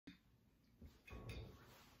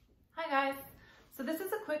guys. So this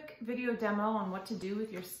is a quick video demo on what to do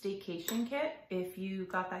with your staycation kit. If you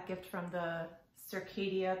got that gift from the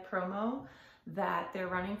Circadia promo that they're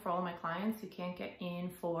running for all of my clients who can't get in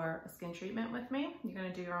for a skin treatment with me, you're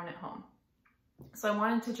gonna do your own at home. So I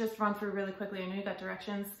wanted to just run through really quickly. I know you got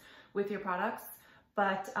directions with your products,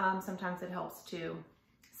 but sometimes it helps to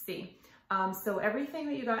see. So everything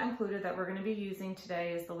that you got included that we're gonna be using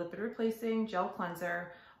today is the lipid replacing gel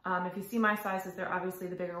cleanser. If you see my sizes, they're obviously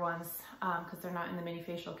the bigger ones because they're not in the mini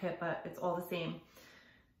facial kit, but it's all the same.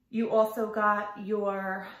 You also got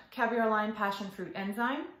your caviar lime passion fruit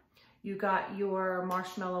enzyme. You got your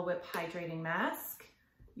marshmallow whip hydrating mask.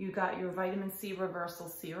 You got your vitamin C reversal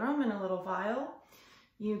serum in a little vial.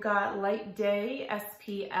 You got light day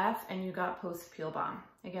SPF and you got post peel balm.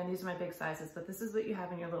 Again, these are my big sizes, but this is what you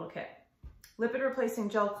have in your little kit. Lipid replacing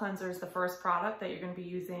gel cleanser is the first product that you're going to be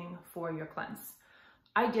using for your cleanse.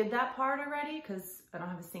 I did that part already because I don't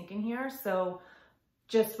have a sink in here. So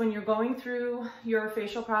just when you're going through your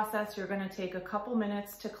facial process, you're going to take a couple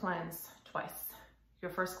minutes to cleanse twice.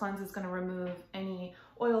 Your first cleanse is going to remove any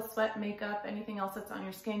oil, sweat, makeup, anything else that's on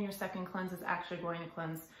your skin. Your second cleanse is actually going to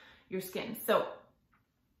cleanse your skin. So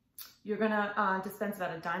you're going to dispense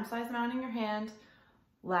about a dime size amount in your hand,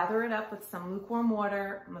 lather it up with some lukewarm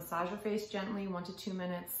water, massage your face gently 1 to 2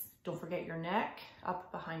 minutes. Don't forget your neck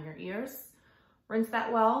up behind your ears. Rinse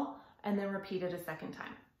that well, and then repeat it a second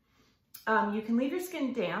time. You can leave your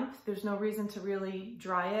skin damp. There's no reason to really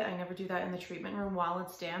dry it. I never do that in the treatment room while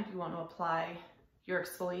it's damp. You want to apply your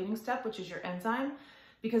exfoliating step, which is your enzyme,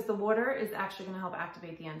 because the water is actually going to help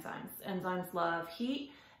activate the enzymes. Enzymes love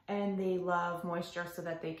heat and they love moisture so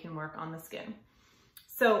that they can work on the skin.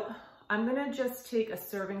 So I'm going to just take a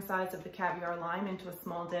serving size of the caviar lime into a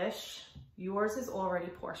small dish. Yours is already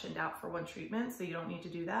portioned out for one treatment, so you don't need to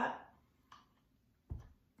do that.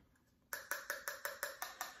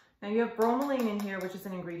 Now you have bromelain in here, which is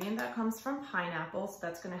an ingredient that comes from pineapple. So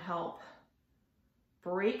that's going to help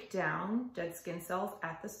break down dead skin cells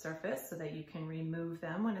at the surface so that you can remove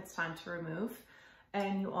them when it's time to remove.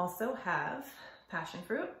 And you also have passion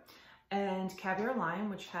fruit and caviar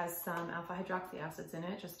lime, which has some alpha hydroxy acids in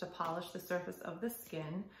it just to polish the surface of the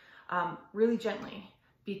skin really gently,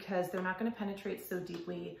 because they're not going to penetrate so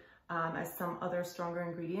deeply as some other stronger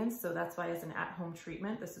ingredients. So that's why as an at-home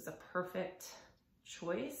treatment, this is a perfect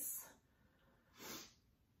choice.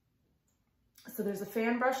 So there's a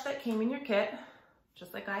fan brush that came in your kit,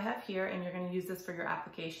 just like I have here, and you're going to use this for your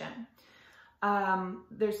application.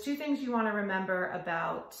 There's two things you want to remember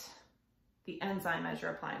about the enzyme as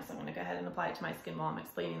you're applying. So I'm going to go ahead and apply it to my skin while I'm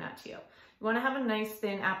explaining that to you. You want to have a nice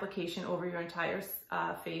thin application over your entire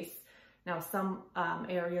face. Now some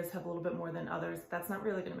areas have a little bit more than others. That's not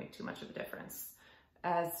really going to make too much of a difference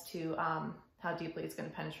as to how deeply it's going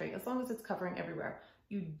to penetrate, as long as it's covering everywhere.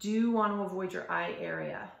 You do want to avoid your eye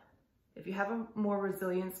area. If you have a more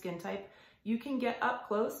resilient skin type, you can get up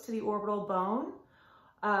close to the orbital bone.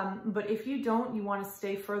 But if you don't, you want to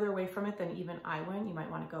stay further away from it than even I went. You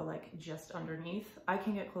might want to go like just underneath. I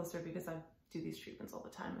can get closer because I do these treatments all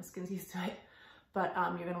the time. My skin's used to it, but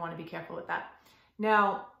you're going to want to be careful with that.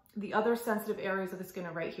 Now, the other sensitive areas of the skin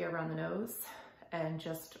are right here around the nose and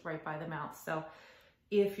just right by the mouth. So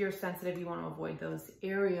if you're sensitive, you want to avoid those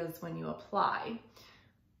areas when you apply.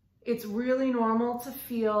 It's really normal to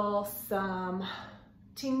feel some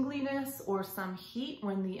tingliness or some heat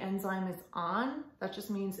when the enzyme is on. That just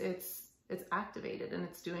means it's activated and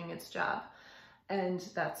it's doing its job. And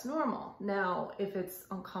that's normal. Now, if it's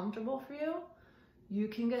uncomfortable for you, you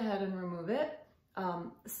can go ahead and remove it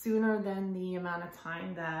sooner than the amount of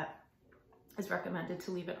time that is recommended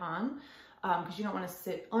to leave it on, because you don't want to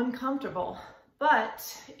sit uncomfortable.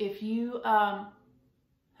 But if you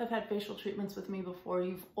have had facial treatments with me before,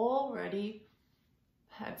 you've already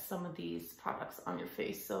had some of these products on your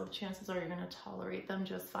face, so chances are you're going to tolerate them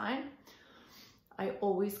just fine. I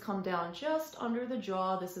always come down just under the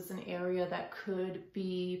jaw. This is an area that could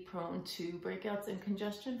be prone to breakouts and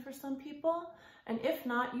congestion for some people. And if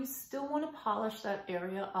not, you still want to polish that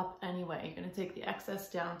area up anyway. You're going to take the excess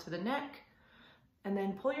down to the neck and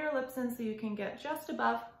then pull your lips in so you can get just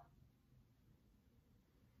above.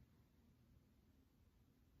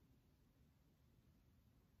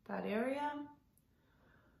 That area,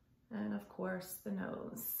 and of course the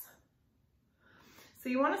nose. So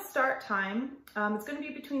you want to start time. It's going to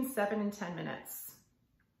be between 7 and 10 minutes.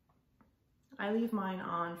 I leave mine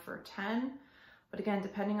on for 10, but again,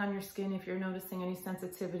 depending on your skin, if you're noticing any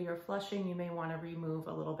sensitivity or flushing, you may want to remove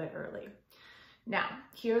a little bit early. Now,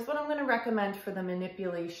 here's what I'm going to recommend for the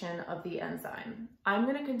manipulation of the enzyme. I'm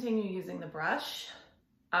going to continue using the brush,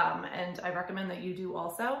 and I recommend that you do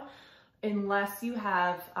also. unless you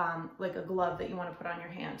have like a glove that you want to put on your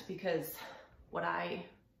hand, because what I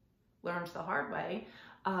learned the hard way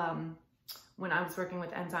when I was working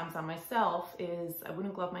with enzymes on myself is I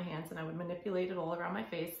wouldn't glove my hands and I would manipulate it all around my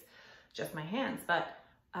face, just my hands. But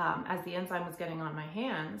as the enzyme was getting on my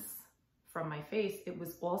hands from my face, it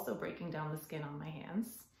was also breaking down the skin on my hands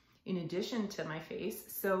in addition to my face.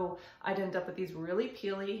 So I'd end up with these really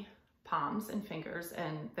peely palms and fingers,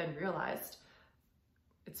 and then realized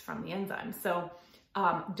it's from the enzyme. So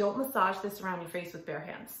don't massage this around your face with bare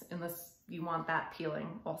hands unless you want that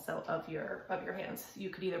peeling also of your hands. You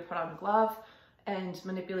could either put on a glove and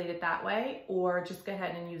manipulate it that way, or just go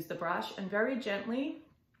ahead and use the brush and very gently,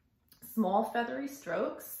 small feathery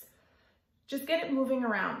strokes, just get it moving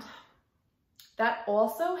around. That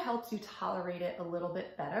also helps you tolerate it a little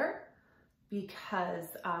bit better, because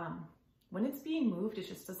when it's being moved, it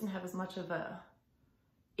just doesn't have as much of a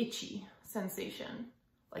itchy sensation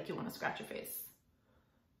like you want to scratch your face.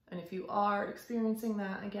 And if you are experiencing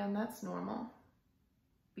that, again, that's normal.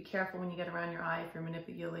 Be careful when you get around your eye. If you're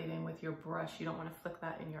manipulating with your brush, you don't want to flick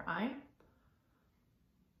that in your eye.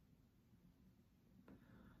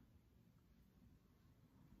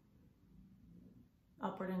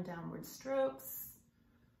 Upward and downward strokes.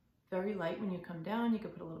 Very light when you come down. You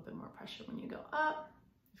could put a little bit more pressure when you go up.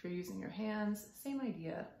 If you're using your hands, same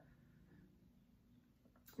idea.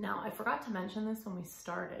 Now, I forgot to mention this when we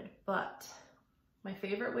started, but my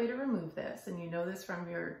favorite way to remove this, and you know this from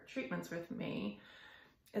your treatments with me,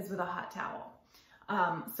 is with a hot towel.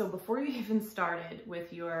 So before you even started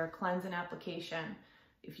with your cleanse and application,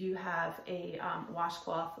 if you have a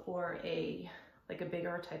washcloth or like a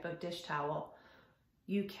bigger type of dish towel,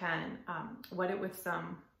 you can wet it with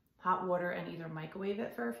some hot water and either microwave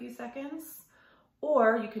it for a few seconds,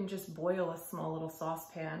 or you can just boil a small little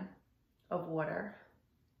saucepan of water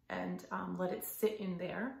and let it sit in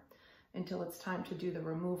there until it's time to do the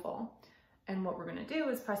removal. And what we're gonna do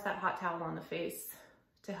is press that hot towel on the face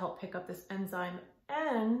to help pick up this enzyme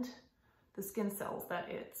and the skin cells that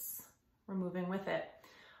it's removing with it.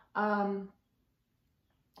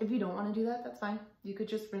 If you don't wanna do that, that's fine. You could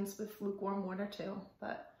just rinse with lukewarm water too,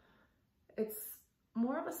 but it's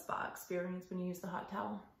more of a spa experience when you use the hot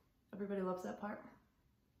towel. Everybody loves that part.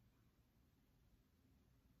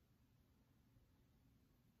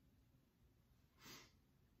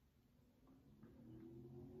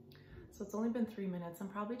 So it's only been 3 minutes. I'm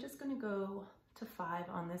probably just gonna go to 5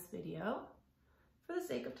 on this video for the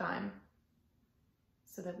sake of time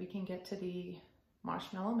so that we can get to the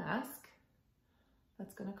marshmallow mask.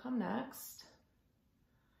 That's gonna come next.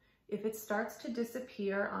 If it starts to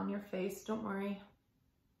disappear on your face, don't worry.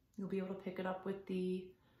 You'll be able to pick it up with the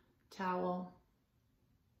towel.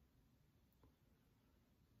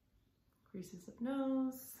 Creases of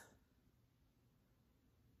nose.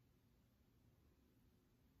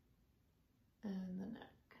 And the neck.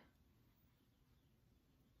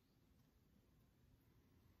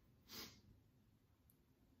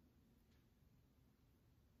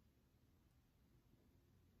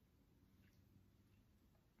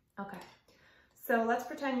 Okay, so let's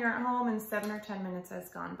pretend you're at home and 7 or 10 minutes has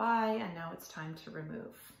gone by, and now it's time to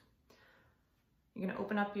remove. You're gonna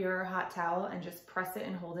open up your hot towel and just press it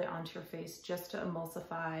and hold it onto your face just to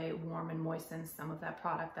emulsify, warm and moisten some of that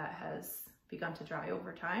product that has begun to dry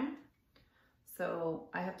over time. So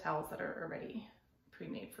I have towels that are already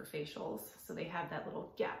pre-made for facials, so they have that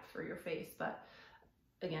little gap for your face, but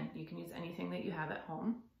again, you can use anything that you have at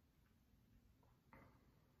home.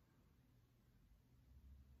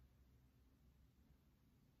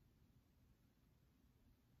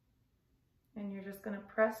 And you're just gonna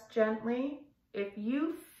press gently. If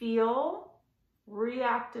you feel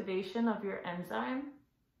reactivation of your enzyme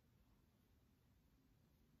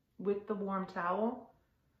with the warm towel,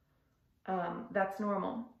 that's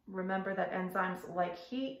normal. Remember that enzymes like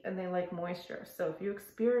heat and they like moisture. So if you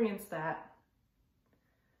experience that,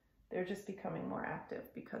 they're just becoming more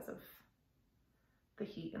active because of the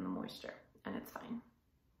heat and the moisture, and it's fine.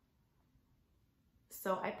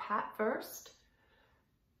 So I pat first,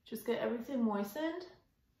 just get everything moistened,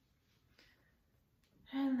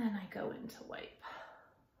 and then I go into wipe.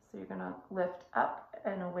 So you're gonna lift up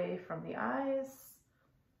and away from the eyes,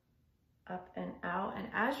 up and out. And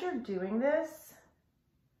as you're doing this,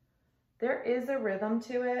 there is a rhythm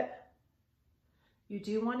to it. You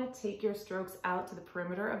do want to take your strokes out to the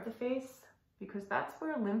perimeter of the face because that's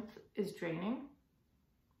where lymph is draining.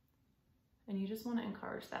 And you just want to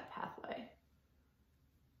encourage that pathway.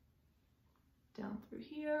 Down through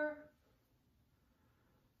here,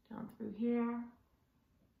 down through here.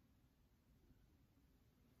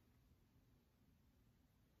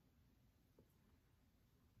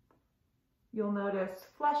 You'll notice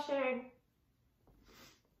flushing,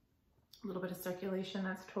 a little bit of circulation.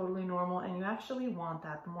 That's totally normal, and you actually want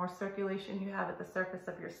that. The more circulation you have at the surface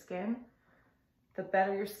of your skin, the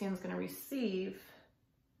better your skin's going to receive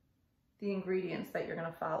the ingredients that you're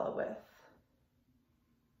going to follow with.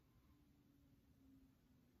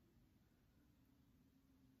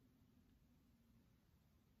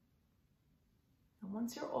 And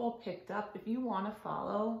once you're all picked up, if you want to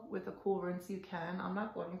follow with a cool rinse, you can. I'm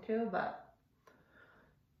not going to, but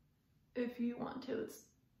if you want to, it's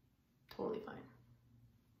totally fine.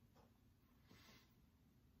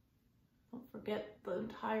 Don't forget the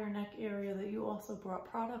entire neck area that you also brought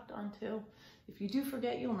product onto. If you do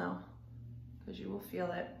forget, you'll know, because you will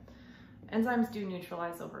feel it. Enzymes do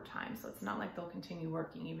neutralize over time, so it's not like they'll continue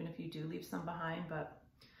working even if you do leave some behind, but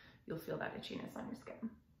you'll feel that itchiness on your skin.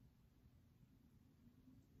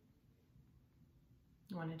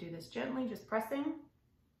 You want to do this gently, just pressing.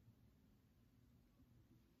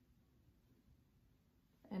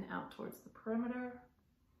 And out towards the perimeter.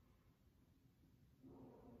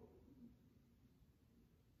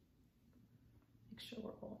 Make sure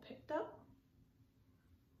we're all picked up.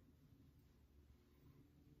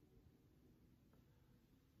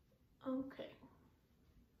 Okay.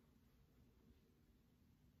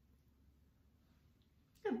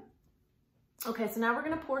 Good. Okay, so now we're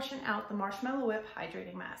going to portion out the Marshmallow Whip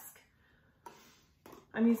Hydrating Mask.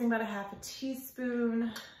 I'm using about a half a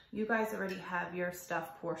teaspoon. You guys already have your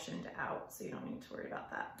stuff portioned out, so you don't need to worry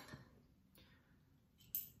about that.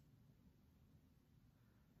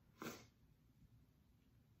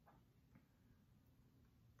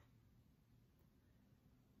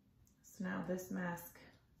 So now this mask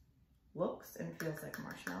looks and feels like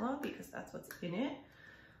marshmallow because that's what's in it,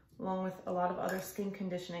 along with a lot of other skin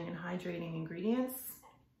conditioning and hydrating ingredients.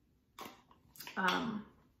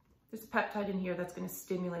 There's a peptide in here that's going to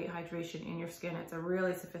stimulate hydration in your skin. It's a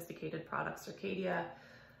really sophisticated product. Circadia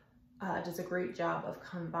does a great job of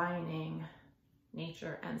combining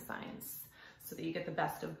nature and science so that you get the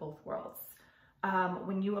best of both worlds.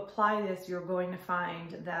 When you apply this, you're going to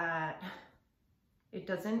find that it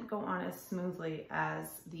doesn't go on as smoothly as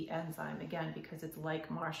the enzyme, again, because it's like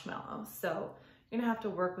marshmallow. So you're gonna have to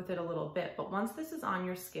work with it a little bit, but once this is on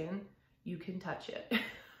your skin, you can touch it,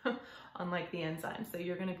 unlike the enzyme. So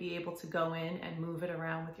you're gonna be able to go in and move it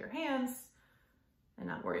around with your hands and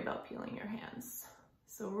not worry about peeling your hands.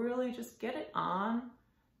 So really just get it on,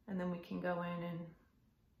 and then we can go in and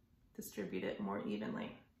distribute it more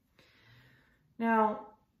evenly. Now,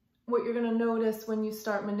 what you're gonna notice when you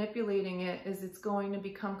start manipulating it is it's going to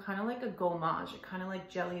become kind of like a gommage. It kind of like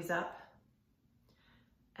jellies up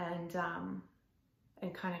and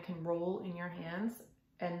kind of can roll in your hands.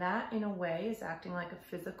 And that in a way is acting like a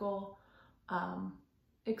physical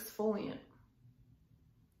exfoliant,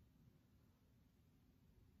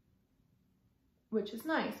 which is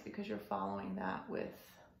nice because you're following that with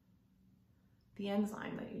the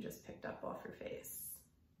enzyme that you just picked up off your face.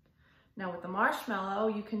 Now with the marshmallow,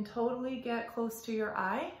 you can totally get close to your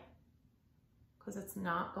eye because it's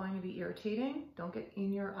not going to be irritating. Don't get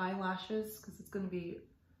in your eyelashes because it's going to be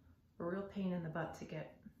a real pain in the butt to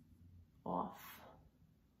get off.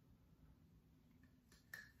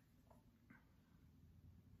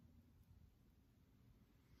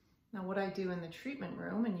 Now what I do in the treatment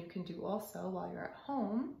room, and you can do also while you're at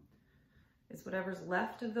home, is whatever's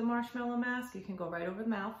left of the marshmallow mask, you can go right over the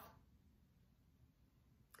mouth,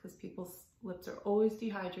 because people's lips are always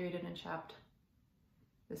dehydrated and chapped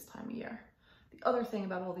this time of year. The other thing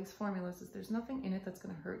about all these formulas is there's nothing in it that's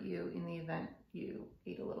going to hurt you in the event you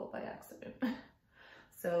eat a little by accident.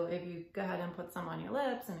 So if you go ahead and put some on your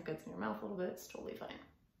lips and it gets in your mouth a little bit, it's totally fine.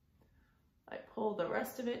 I pull the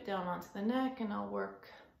rest of it down onto the neck, and I'll work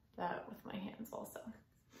that with my hands also.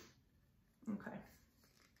 Okay.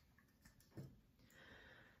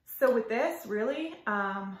 So with this, really,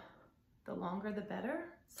 the longer the better.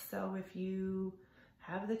 So if you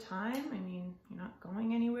have the time, I mean, you're not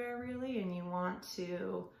going anywhere really, and you want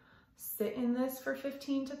to sit in this for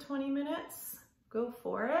 15 to 20 minutes, go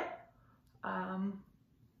for it.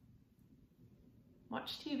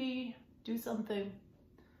 Watch TV, do something,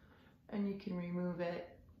 and you can remove it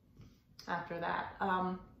after that.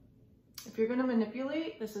 If you're gonna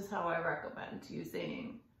manipulate, this is how I recommend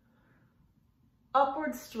using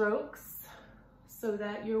upward strokes so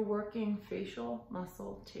that you're working facial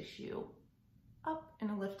muscle tissue up in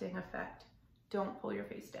a lifting effect. Don't pull your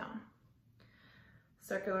face down.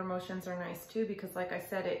 Circular motions are nice too, because like I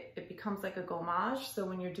said, it becomes like a gommage. So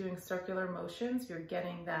when you're doing circular motions, you're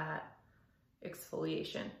getting that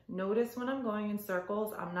exfoliation. Notice when I'm going in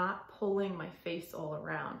circles, I'm not pulling my face all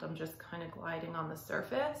around. I'm just kind of gliding on the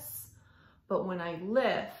surface, but when I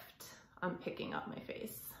lift, I'm picking up my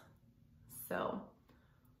face. So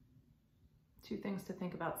 2 things to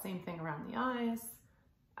think about. Same thing around the eyes,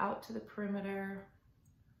 out to the perimeter,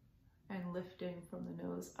 and lifting from the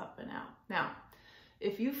nose up and out. Now,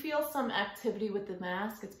 if you feel some activity with the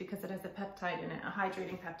mask, it's because it has a peptide in it, a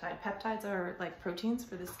hydrating peptide. Peptides are like proteins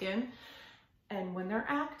for the skin. And when they're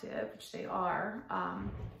active, which they are,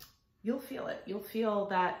 you'll feel it. You'll feel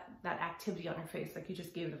that activity on your face, like you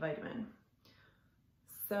just gave it a vitamin.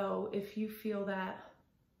 So if you feel that,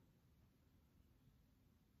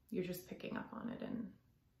 you're just picking up on it and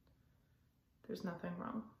there's nothing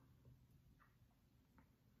wrong.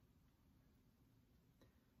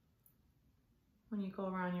 When you go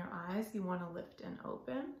around your eyes, you want to lift and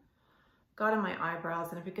open. Got in my eyebrows,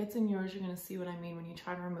 and if it gets in yours, you're going to see what I mean when you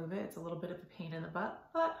try to remove it. It's a little bit of a pain in the butt,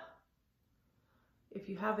 but if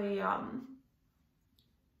you have a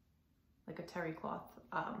like a terry cloth,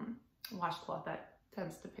 washcloth, that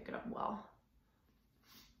tends to pick it up well.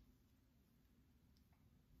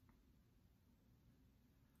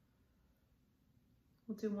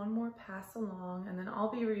 We'll do one more pass along, and then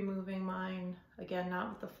I'll be removing mine, again, not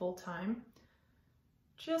with the full time,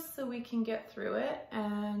 just so we can get through it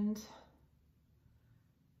and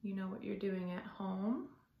you know what you're doing at home.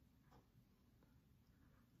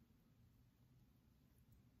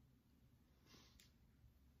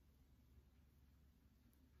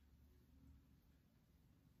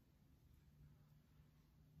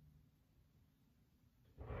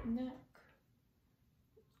 Neck,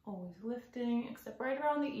 always lifting, except right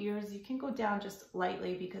around the ears. You can go down just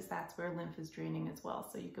lightly because that's where lymph is draining as well.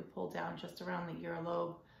 So you could pull down just around the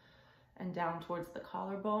earlobe and down towards the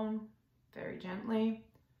collarbone, very gently.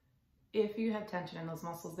 If you have tension in those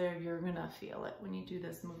muscles there, you're gonna feel it when you do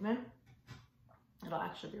this movement. It'll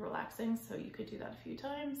actually be relaxing, so you could do that a few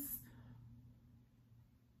times.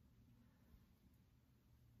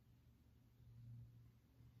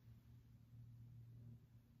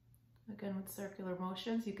 Again, with circular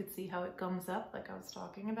motions, you could see how it gums up like I was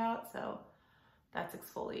talking about. So that's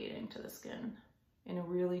exfoliating to the skin in a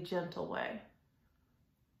really gentle way.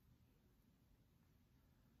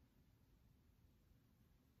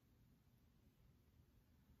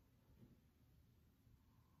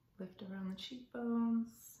 Lift around the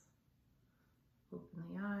cheekbones, open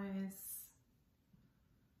the eyes.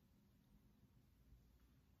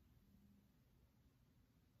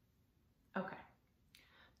 Okay.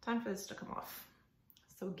 Time for this to come off.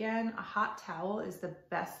 So again, a hot towel is the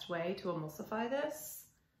best way to emulsify this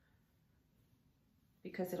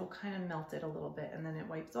because it'll kind of melt it a little bit and then it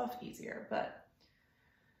wipes off easier. But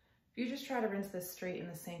if you just try to rinse this straight in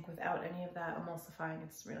the sink without any of that emulsifying,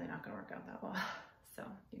 it's really not going to work out that well. So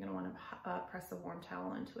you're going to want to press a warm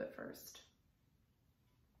towel into it first.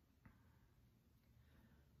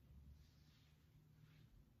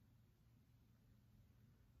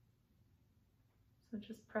 So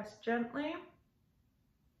just press gently.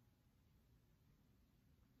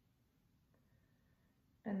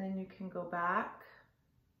 And then you can go back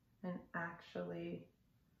and actually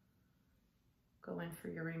go in for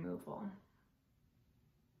your removal.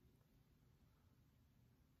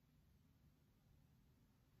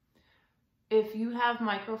 If you have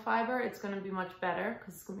microfiber, it's going to be much better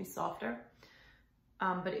because it's going to be softer.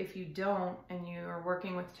 But if you don't and you're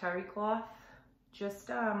working with terry cloth, just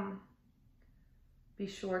be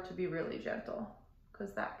sure to be really gentle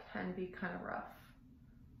because that can be kind of rough.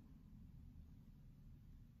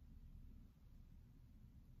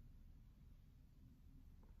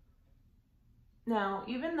 Now,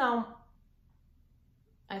 even though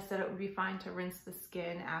I said it would be fine to rinse the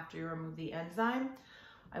skin after you remove the enzyme,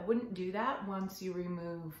 I wouldn't do that once you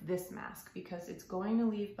remove this mask because it's going to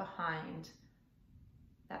leave behind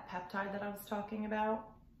that peptide that I was talking about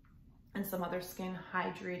and some other skin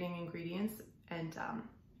hydrating ingredients and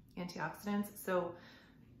antioxidants. So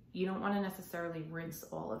you don't want to necessarily rinse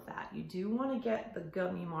all of that. You do want to get the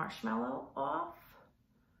gummy marshmallow off,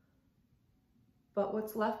 but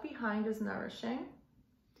what's left behind is nourishing,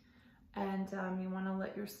 and you want to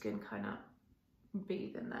let your skin kind of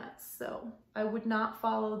bathe in that. So I would not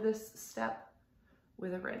follow this step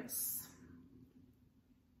with a rinse.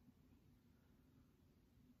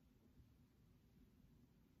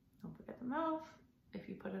 Don't forget the mouth if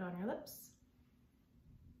you put it on your lips.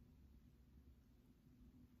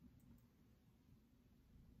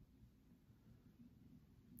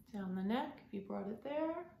 Down the neck if you brought it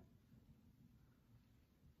there.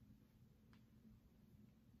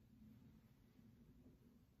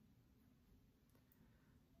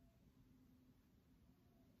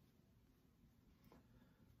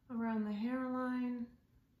 Around the hairline.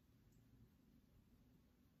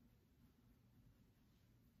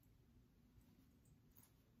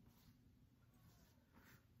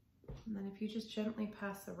 And then if you just gently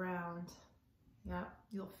pass around, yeah,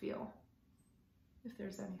 you'll feel if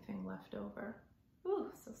there's anything left over. Ooh,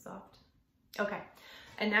 so soft. Okay,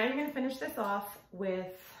 and now you're gonna finish this off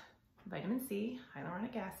with vitamin C,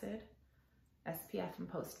 hyaluronic acid, SPF, and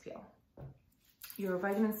post peel. Your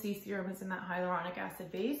vitamin C serum is in that hyaluronic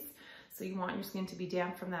acid base, so you want your skin to be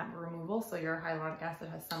damp from that removal, so your hyaluronic acid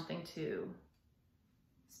has something to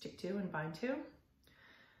stick to and bind to.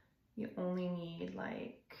 You only need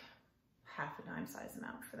like half a dime size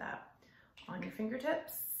amount for that on your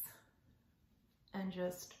fingertips, and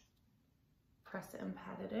just press it and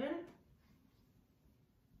pat it in.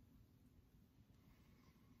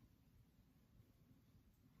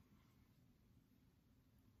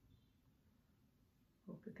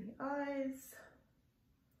 Open the eyes,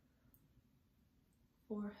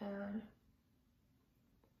 forehead,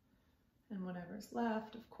 and whatever's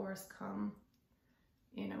left, of course, come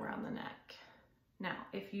in around the neck. Now,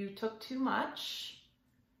 if you took too much,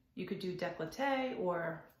 you could do décolleté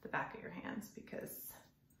or the back of your hands, because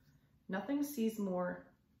nothing sees more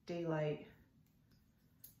daylight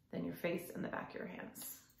than your face and the back of your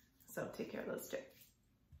hands. So take care of those two.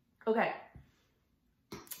 Okay,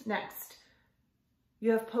 next,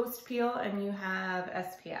 you have post peel and you have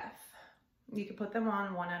SPF. You can put them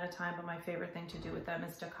on one at a time, but my favorite thing to do with them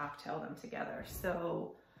is to cocktail them together.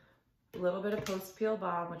 So a little bit of post peel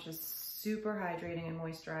balm, which is super hydrating and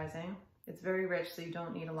moisturizing. It's very rich, so you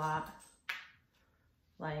don't need a lot.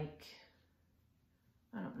 Like,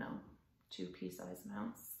 I don't know, 2 pea-sized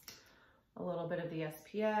amounts. A little bit of the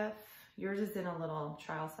SPF. Yours is in a little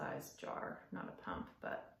trial-sized jar, not a pump,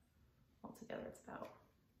 but altogether it's about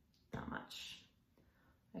that much.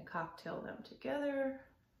 I cocktail them together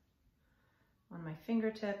on my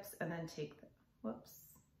fingertips, and then take the, whoops.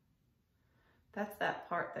 That's that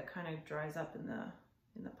part that kind of dries up in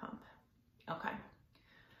the pump. Okay.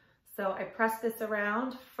 So I press this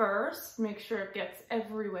around first, make sure it gets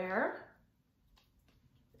everywhere.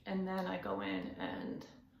 And then I go in and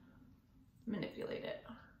manipulate it.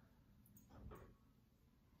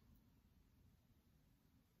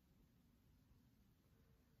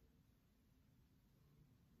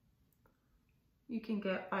 You can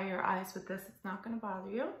get by your eyes with this, it's not going to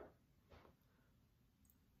bother you.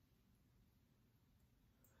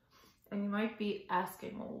 And you might be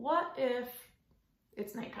asking, well, what if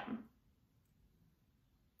it's nighttime?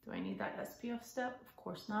 Do I need that SPF step? Of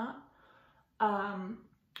course not.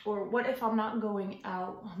 Or what if I'm not going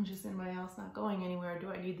out? I'm just in my house, not going anywhere. Do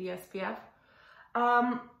I need the SPF?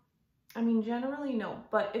 I mean, generally no,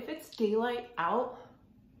 but if it's daylight out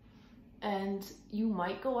and you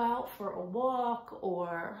might go out for a walk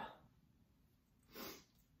or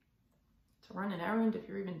to run an errand, if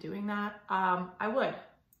you're even doing that, I would,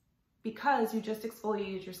 because you just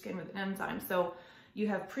exfoliated your skin with an enzyme. So you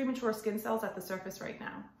have premature skin cells at the surface right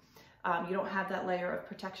now. You don't have that layer of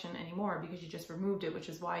protection anymore because you just removed it, which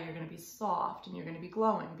is why you're going to be soft and you're going to be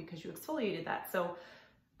glowing, because you exfoliated that. So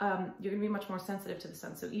you're going to be much more sensitive to the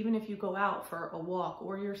sun. So even if you go out for a walk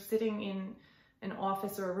or you're sitting in an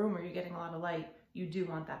office or a room where you're getting a lot of light, you do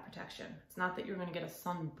want that protection. It's not that you're going to get a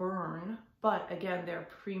sunburn, but again, there are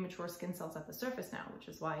premature skin cells at the surface now, which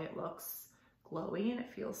is why it looks glowy and it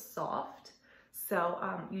feels soft.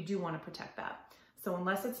 So you do want to protect that. So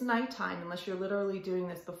unless it's nighttime, unless you're literally doing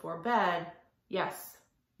this before bed, yes,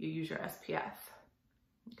 you use your SPF,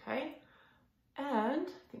 okay? And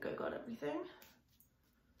I think I got everything,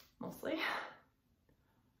 mostly.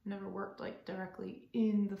 Never worked like directly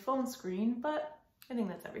in the phone screen, but I think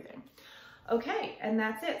that's everything. Okay, and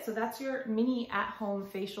that's it. So that's your mini at-home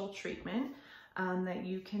facial treatment that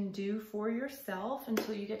you can do for yourself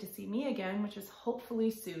until you get to see me again, which is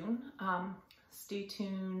hopefully soon. Stay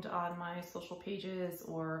tuned on my social pages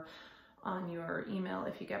or on your email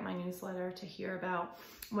if you get my newsletter to hear about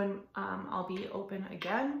when I'll be open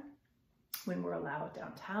again, when we're allowed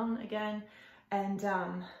downtown again. And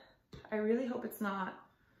I really hope it's not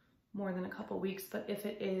more than a couple weeks, but if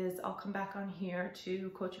it is, I'll come back on here to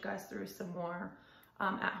coach you guys through some more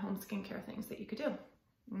at-home skincare things that you could do.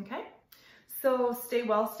 Okay, so stay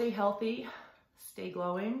well, stay healthy, stay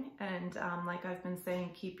glowing, and like I've been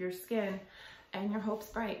saying, keep your skin and your hopes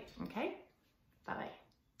bright. Okay, bye-bye.